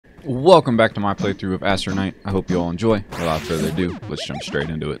Welcome back to my playthrough of Astronite. I hope you all enjoy. Without further ado, let's jump straight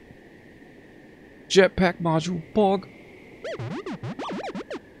into it. Jetpack module bug.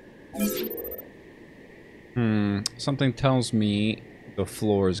 Something tells me the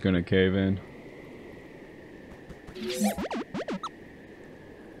floor is gonna cave in.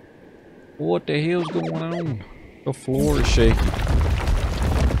 What the hell's going on? The floor is shaking.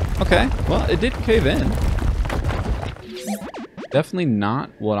 Okay, well, it did cave in. Definitely not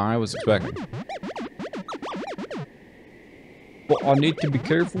what I was expecting. But I need to be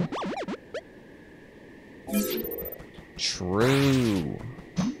careful. True.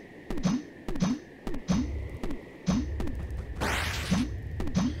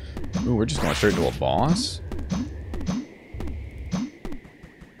 Ooh, we're just going straight to a boss?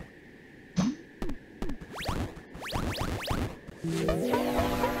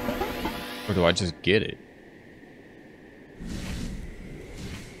 Or do I just get it?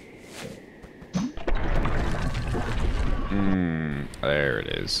 There it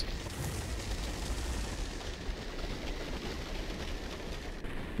is.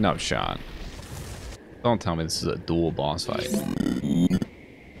 No shot. Don't tell me this is a dual boss fight.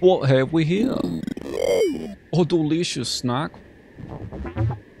 What have we here? A delicious snack.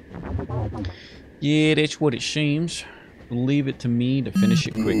 Yeah, that's what it seems. Leave it to me to finish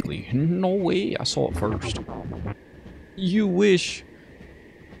it quickly. No way, I saw it first. You wish.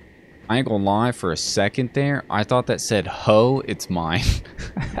 I ain't gonna lie, for a second there, I thought that said, ho, it's mine.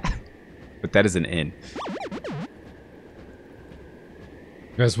 But that is an N.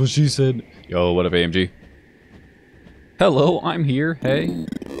 That's what she said. Yo, what up, AMG? Hello, I'm here. Hey.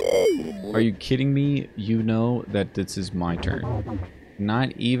 Are you kidding me? You know that this is my turn.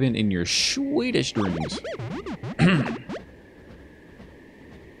 Not even in your sweetest dreams.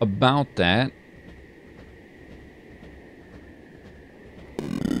 About that.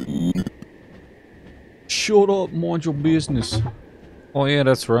 Shut up, mind your business. Oh yeah,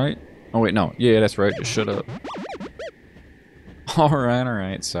 that's right. Oh wait, no. Yeah, that's right. Just shut up.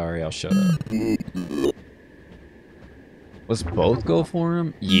 Alright. Sorry, I'll shut up. Let's both go for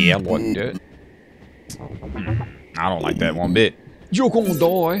him? Yeah, what it? I don't like that one bit. You're gonna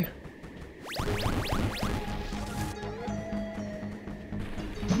die.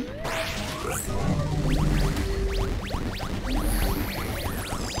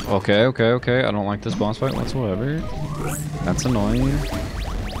 Okay. I don't like this boss fight whatsoever. That's annoying.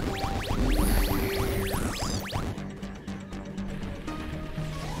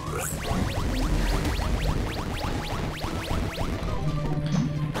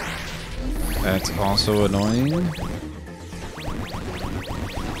 That's also annoying.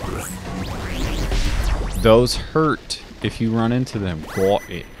 Those hurt if you run into them. Got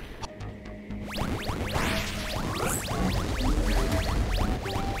it.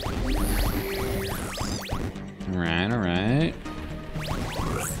 Alright.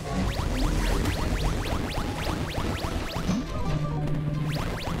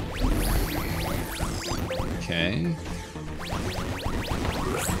 Okay.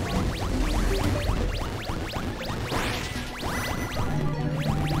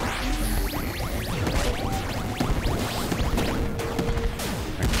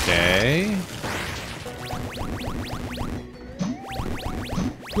 Okay.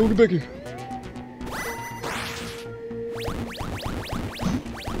 Go to Becky.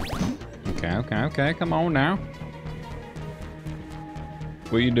 Okay, come on now.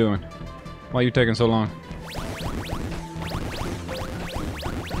 What are you doing? Why are you taking so long?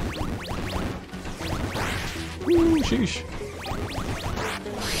 Ooh, sheesh.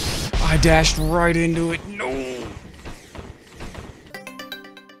 I dashed right into it. No.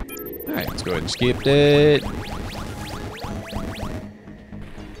 Alright, let's go ahead and skip it.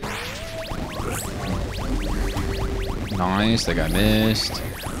 Nice, that guy missed.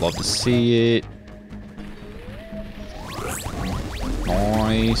 Love to see it.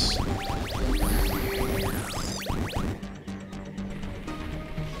 Nice.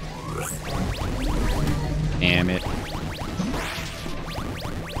 Damn it.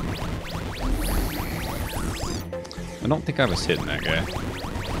 I don't think I was hitting that guy.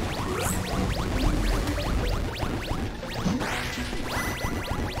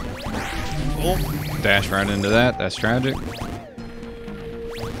 Oh, dash right into that. That's tragic.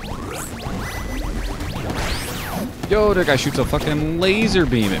 Yo, that guy shoots a fucking laser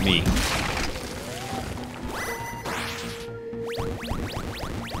beam at me.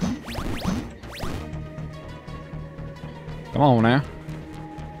 Come on now.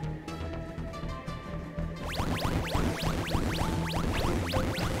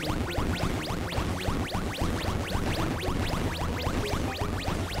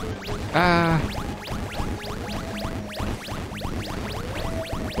 Ah.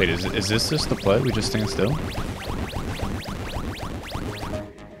 Wait, is this just the play? We just stand still?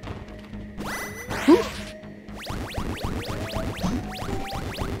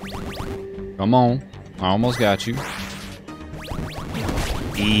 Come on. I almost got you.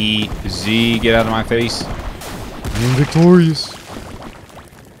 Easy. Get out of my face. I'm victorious.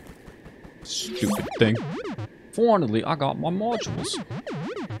 Stupid thing. Fortunately, I got my modules.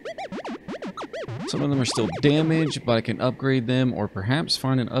 Some of them are still damaged, but I can upgrade them or perhaps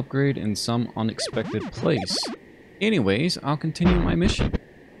find an upgrade in some unexpected place. Anyways, I'll continue my mission.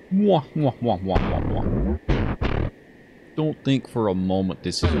 Wah, wah, wah, wah, wah, wah. Don't think for a moment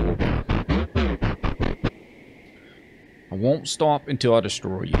this is over. I won't stop until I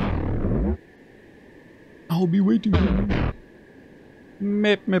destroy you. I'll be waiting for you.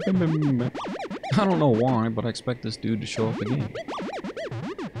 Mep, mep, mep, mep, mep. I don't know why, but I expect this dude to show up again.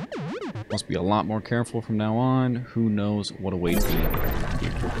 Must be a lot more careful from now on. Who knows what awaits me.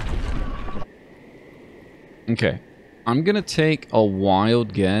 Okay. I'm gonna take a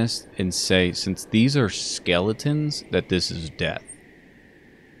wild guess and say, since these are skeletons, that this is death.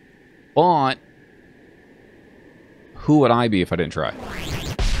 But who would I be if I didn't try?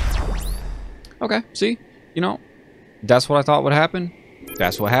 Okay, see? You know, that's what I thought would happen.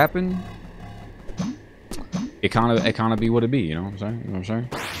 That's what happened. It kind of be what it be, you know what I'm saying? You know what I'm saying?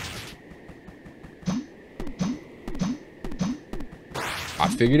 I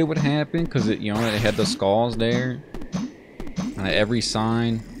figured it would happen because it, you know, it had the skulls there. And every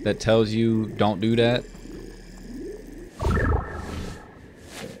sign that tells you don't do that.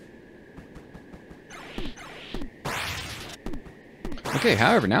 Okay,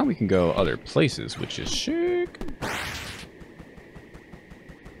 however, now we can go other places, which is sick.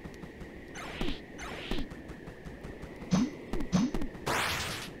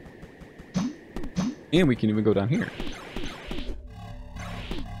 And we can even go down here.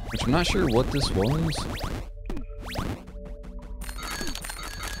 Which I'm not sure what this was.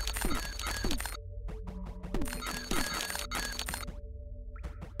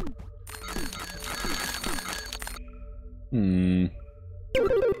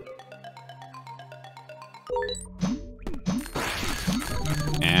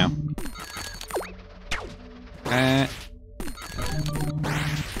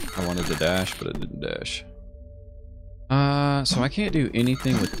 I wanted to dash, but it didn't dash. So I can't do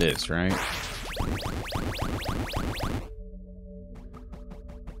anything with this, right?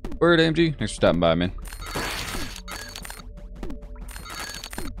 Word, AMG. Thanks for stopping by, man.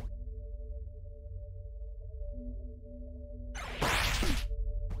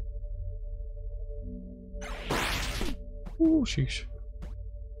 Ooh, sheesh.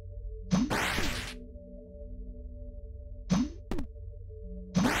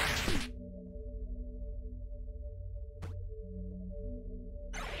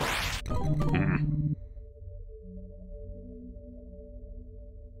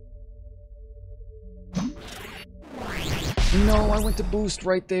 No, I went to boost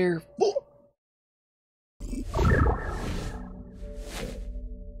right there.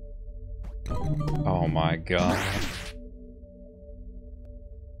 Oh my god.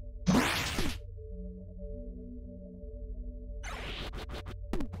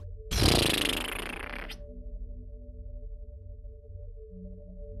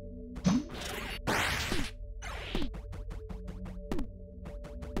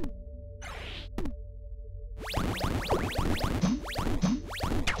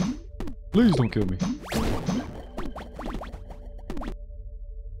 Please don't kill me.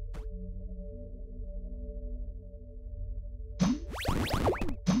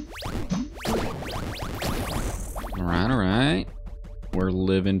 Alright, alright. We're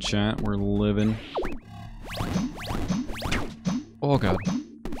living, chat. We're living. Oh, God.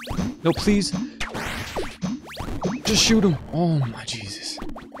 No, please. Just shoot him. Oh, my Jesus.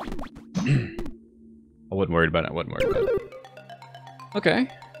 I wasn't worried about it. I wasn't worried about it. Okay.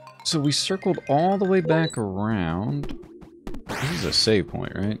 So we circled all the way back around. This is a save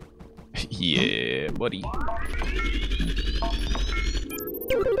point, right? Yeah, buddy.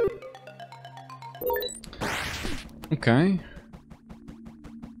 Okay.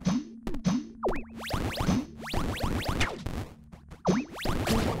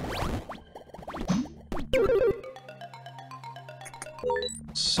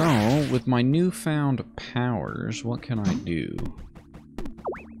 So, with my newfound powers, what can I do?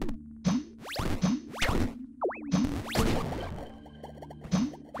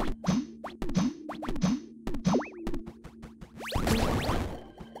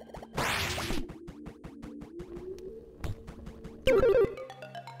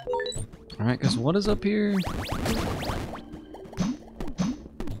 Alright, because what is up here?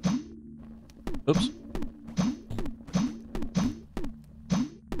 Oops.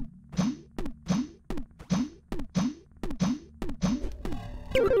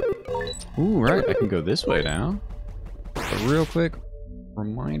 Ooh, right, I can go this way now. A real quick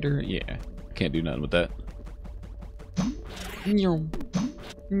reminder. Yeah, can't do nothing with that.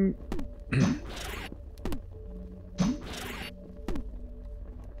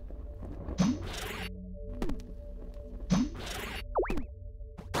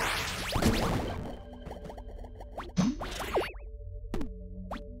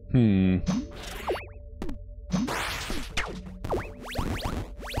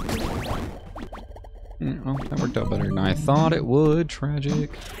 Oh, that worked out better than I thought it would.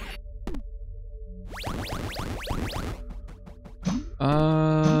 Tragic.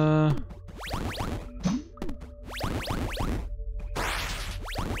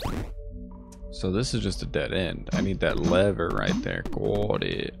 So this is just a dead end. I need that lever right there. Got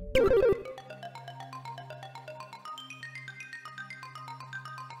it.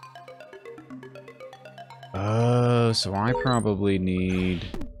 So I probably need...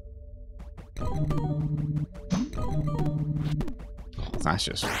 Oh, that's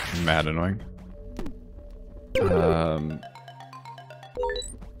just mad annoying.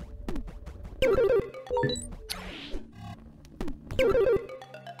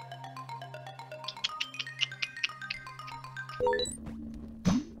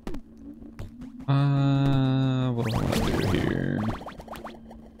 What do I want to do here?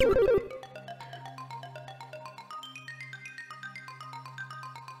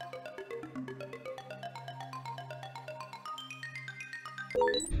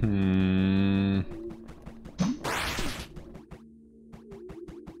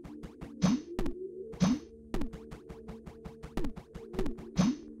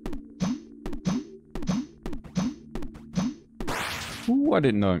 Ooh, I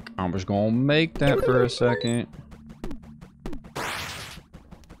didn't know I was gonna make that for a second.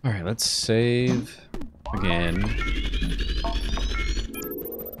 Alright, let's save again.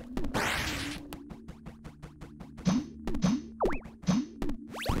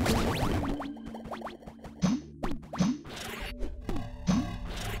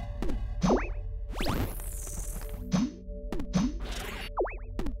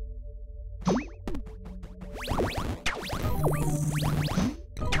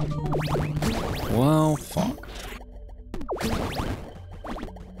 Well, fuck.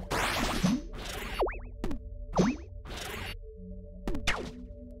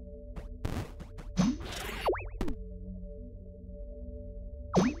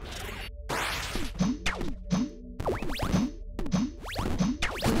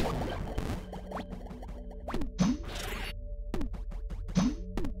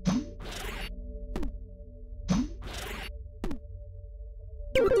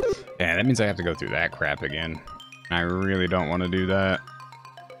 Yeah, that means I have to go through that crap again. I really don't want to do that.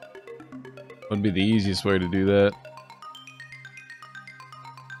 Would be the easiest way to do that.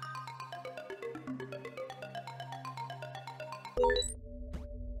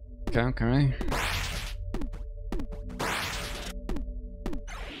 Okay.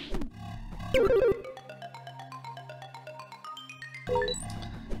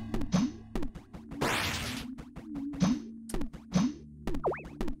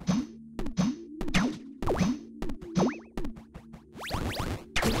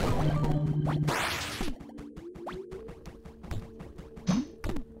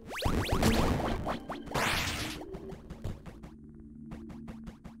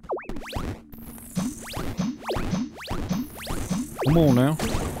 Come on now.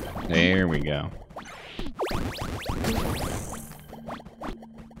 There we go.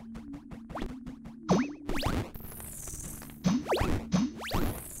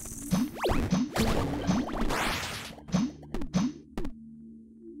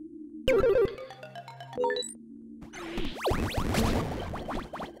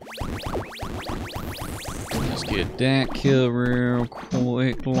 Let's get that kill real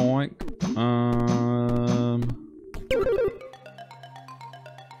quick, like.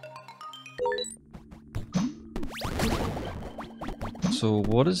 So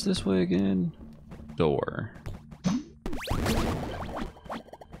what is this way again? Door.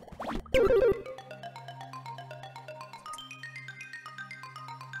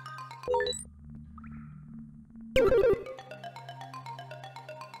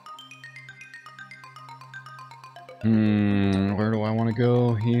 Where do I want to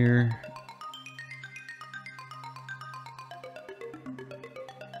go here?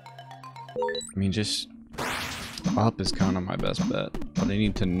 I mean, just up is kind of my best bet, but I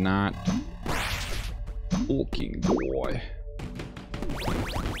need to not Fucking boy.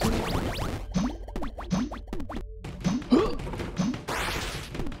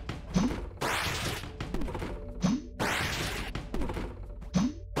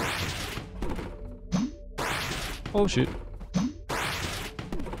 Oh shit.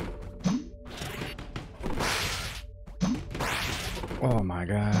 Oh my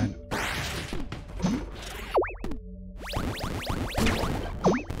god.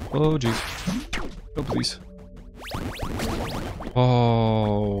 Oh jeez. Oh please.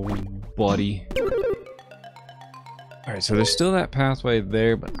 Oh buddy. Alright, so there's still that pathway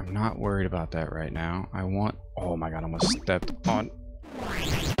there, but I'm not worried about that right now. I want... Oh my god, I almost stepped on...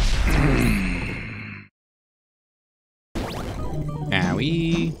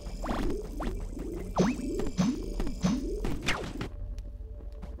 Owie.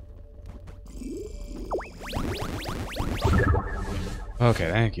 Okay,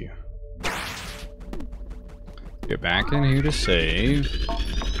 thank you. Get back in here to save.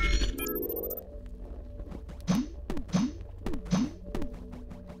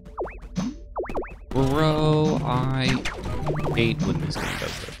 Bro, I hate when this game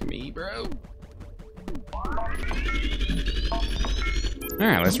does that to me, bro.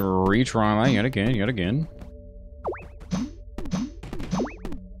 Alright, let's retry that yet again.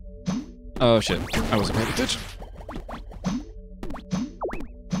 Oh shit, I wasn't paying attention.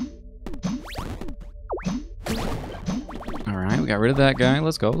 Alright, we got rid of that guy.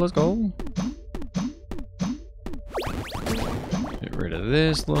 Let's go. Get rid of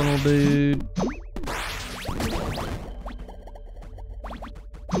this little dude.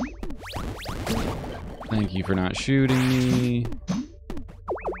 Thank you for not shooting me.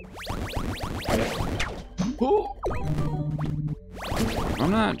 I'm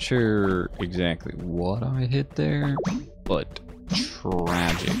not sure exactly what I hit there, but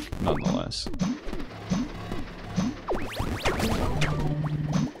tragic nonetheless.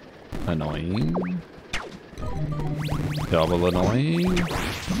 Annoying. Double annoying.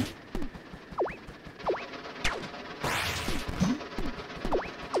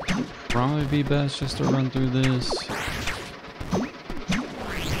 Probably be best just to run through this.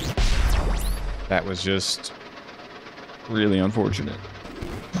 That was just really unfortunate.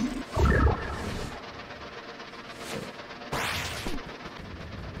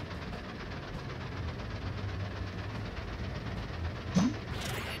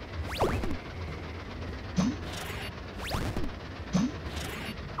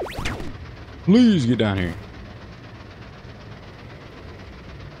 Please get down here.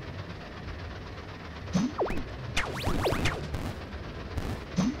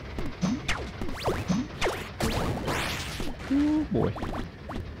 Oh boy.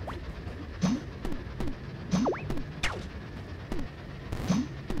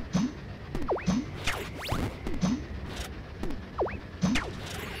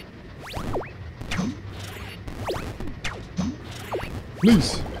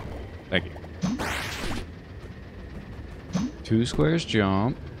 Please. Thank you. 2 squares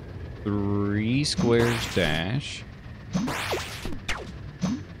jump, 3 squares dash.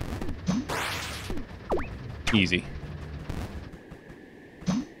 Easy.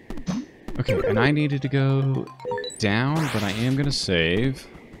 Okay, and I needed to go down, but I am gonna save.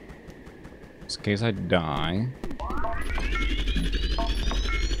 Just in case I die.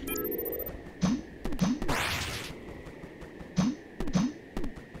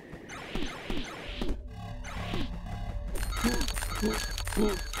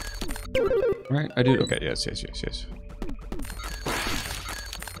 Right, I do. Okay, yes.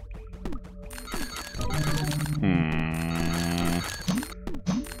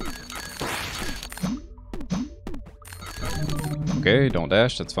 Okay, don't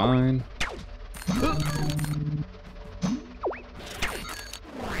dash, that's fine.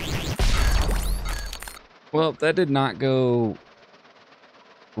 Well, that did not go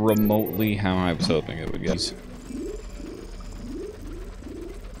remotely how I was hoping it would, guys.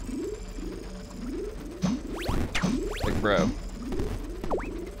 Like, bro.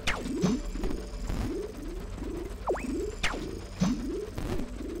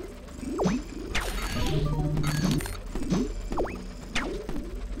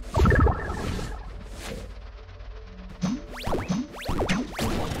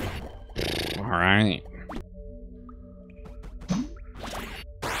 Alright.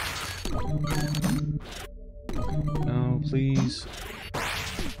 No, please.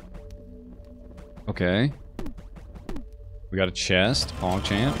 Okay. We got a chest.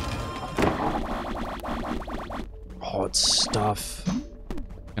 Champ. Oh, it's stuff.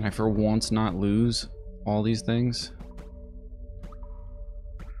 Can I for once not lose all these things?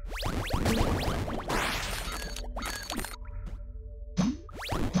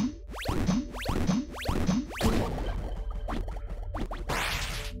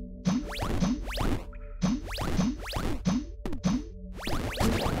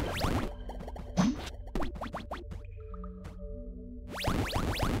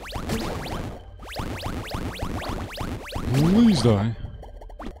 Please die.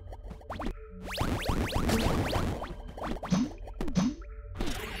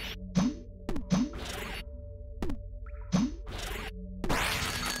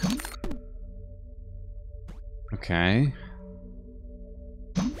 Okay.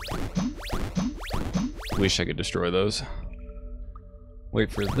 Wish I could destroy those.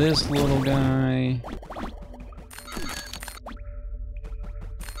 Wait for this little guy.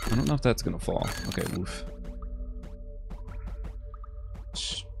 I don't know if that's gonna fall. Okay, woof.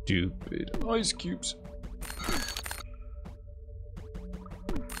 Stupid ice cubes.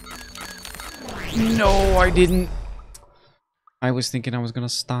 No, I didn't. I was thinking I was gonna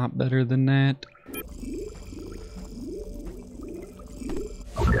stop better than that.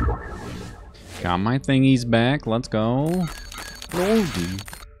 Got my thingies back. Let's go. Oh, dude.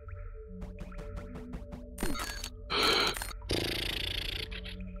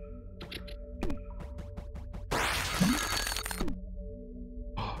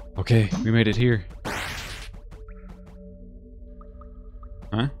 Okay, we made it here.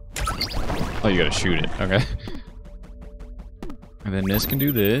 Huh? Oh, you gotta shoot it. Okay. And then this can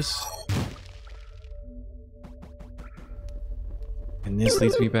do this. And this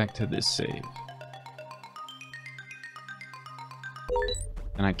leads me back to this save.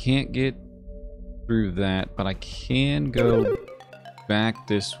 And I can't get through that, but I can go back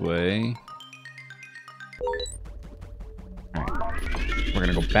this way. Alright. We're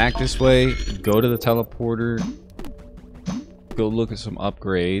gonna go back this way, go to the teleporter, go look at some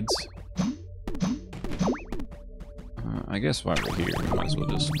upgrades. I guess while we're here, we might as well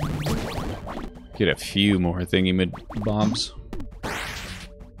just get a few more thingy-mid-bobs.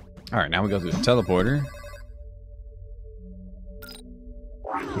 Alright, now we go through the teleporter,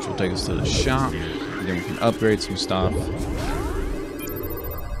 which will take us to the shop, and then we can upgrade some stuff.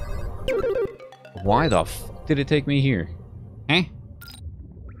 Why the f did it take me here? Eh?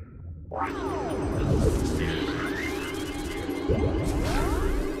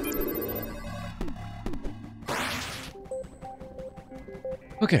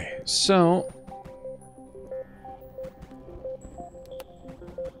 Okay, so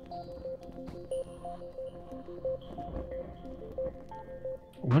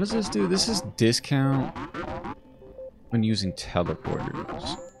what does this do? This is discount when using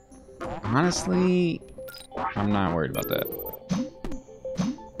teleporters. Honestly, I'm not worried about that.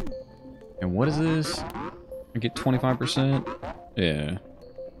 And what is this? I get 25%? Yeah.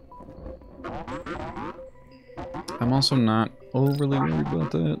 I'm also not overly worried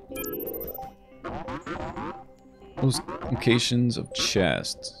about that. Those locations of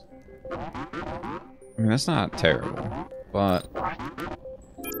chests. I mean, that's not terrible, but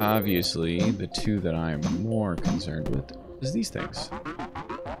obviously the two that I'm more concerned with is these things.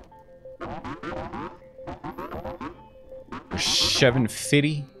 For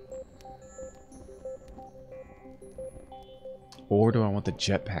 750? Or do I want the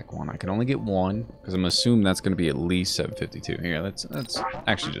jetpack one? I can only get one, because I'm assuming that's going to be at least 752. Here, let's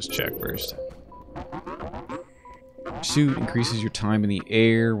actually just check first. Suit increases your time in the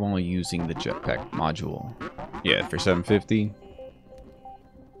air while using the jetpack module. Yeah, for 750.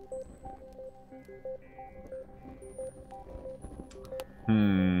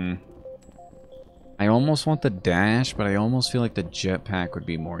 I almost want the dash, but I almost feel like the jetpack would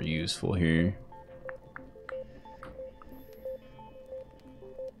be more useful here.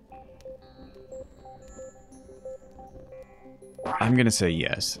 I'm gonna say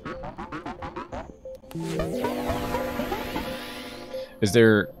yes. Is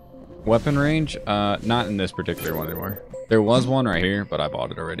there weapon range? Not in this particular one anymore. There was one right here, but I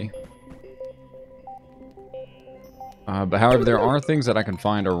bought it already. But however, there are things that I can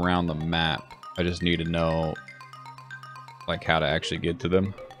find around the map. I just need to know, like, how to actually get to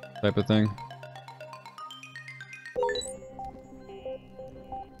them, type of thing.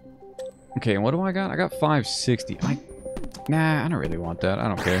 Okay, and what do I got? I got 560. Nah, I don't really want that. I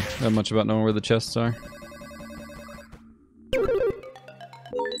don't care that much about knowing where the chests are.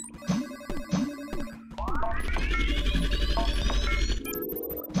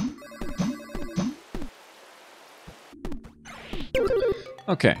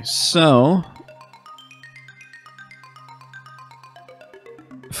 Okay, so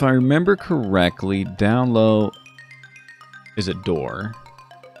if I remember correctly, down low is a door.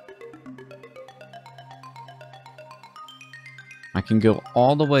 I can go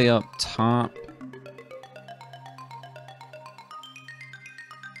all the way up top.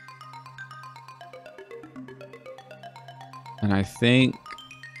 And I think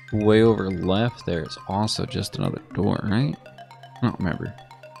way over left there is also just another door, right? I don't remember.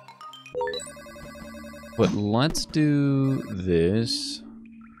 But let's do this.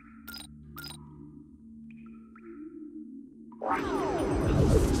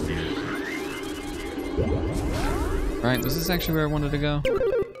 Right, was this actually where I wanted to go?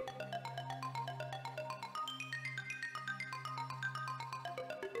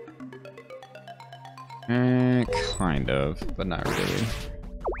 Kind of, but not really.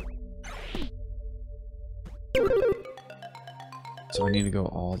 So I need to go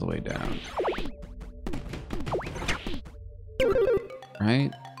all the way down.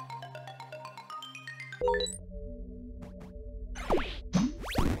 Right?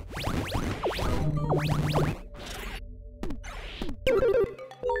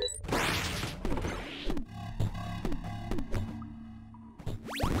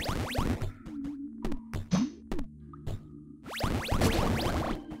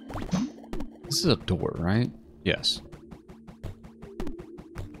 This is a door, right? Yes.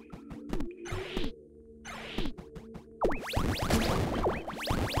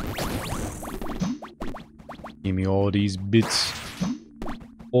 Give me all these bits.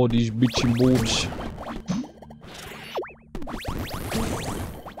 All these bits and bobs.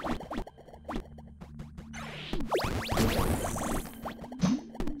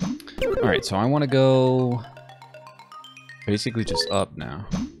 Alright, so I want to go basically just up now.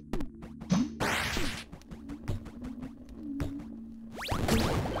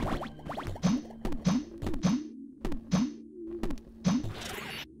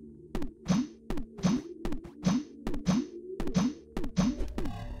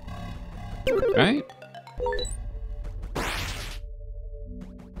 Right?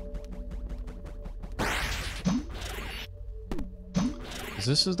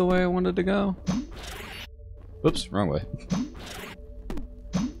 This is the way I wanted to go? Oops, wrong way.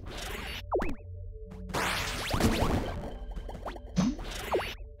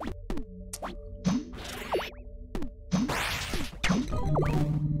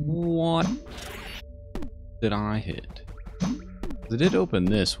 What did I hit? It did open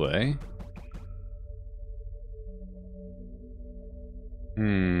this way.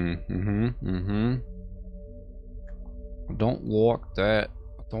 I don't like that.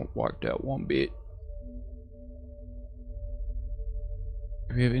 I don't like that one bit.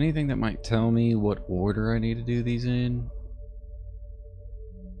 Do we have anything that might tell me what order I need to do these in?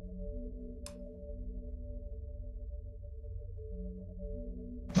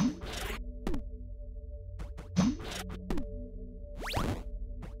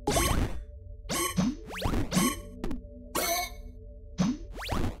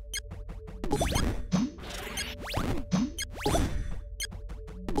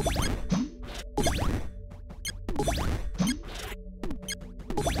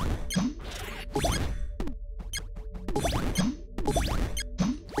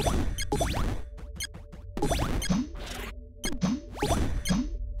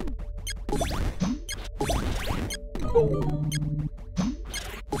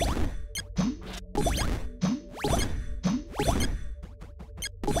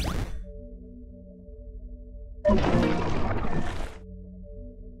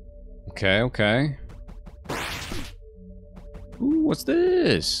 Okay, okay. Ooh, what's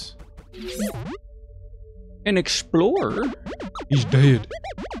this? An explorer? He's dead.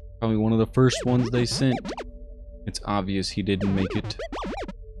 Probably one of the first ones they sent. It's obvious he didn't make it.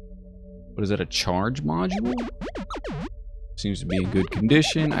 What is that, a charge module? Seems to be in good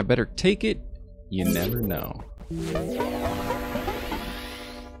condition. I better take it. You never know.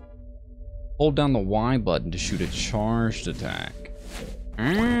 Hold down the Y button to shoot a charged attack.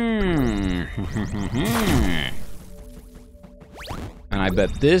 And I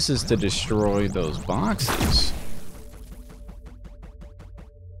bet this is to destroy those boxes.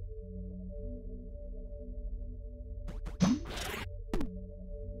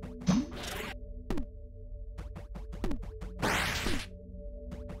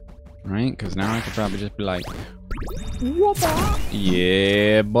 Right? Because now I could probably just be like, whoop-a.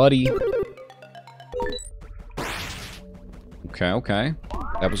 Yeah, buddy. Okay, okay.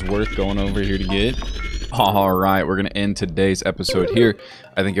 That was worth going over here to get. Alright, we're going to end today's episode here.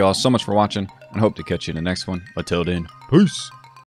 I thank you all so much for watching, and hope to catch you in the next one. Until then, peace!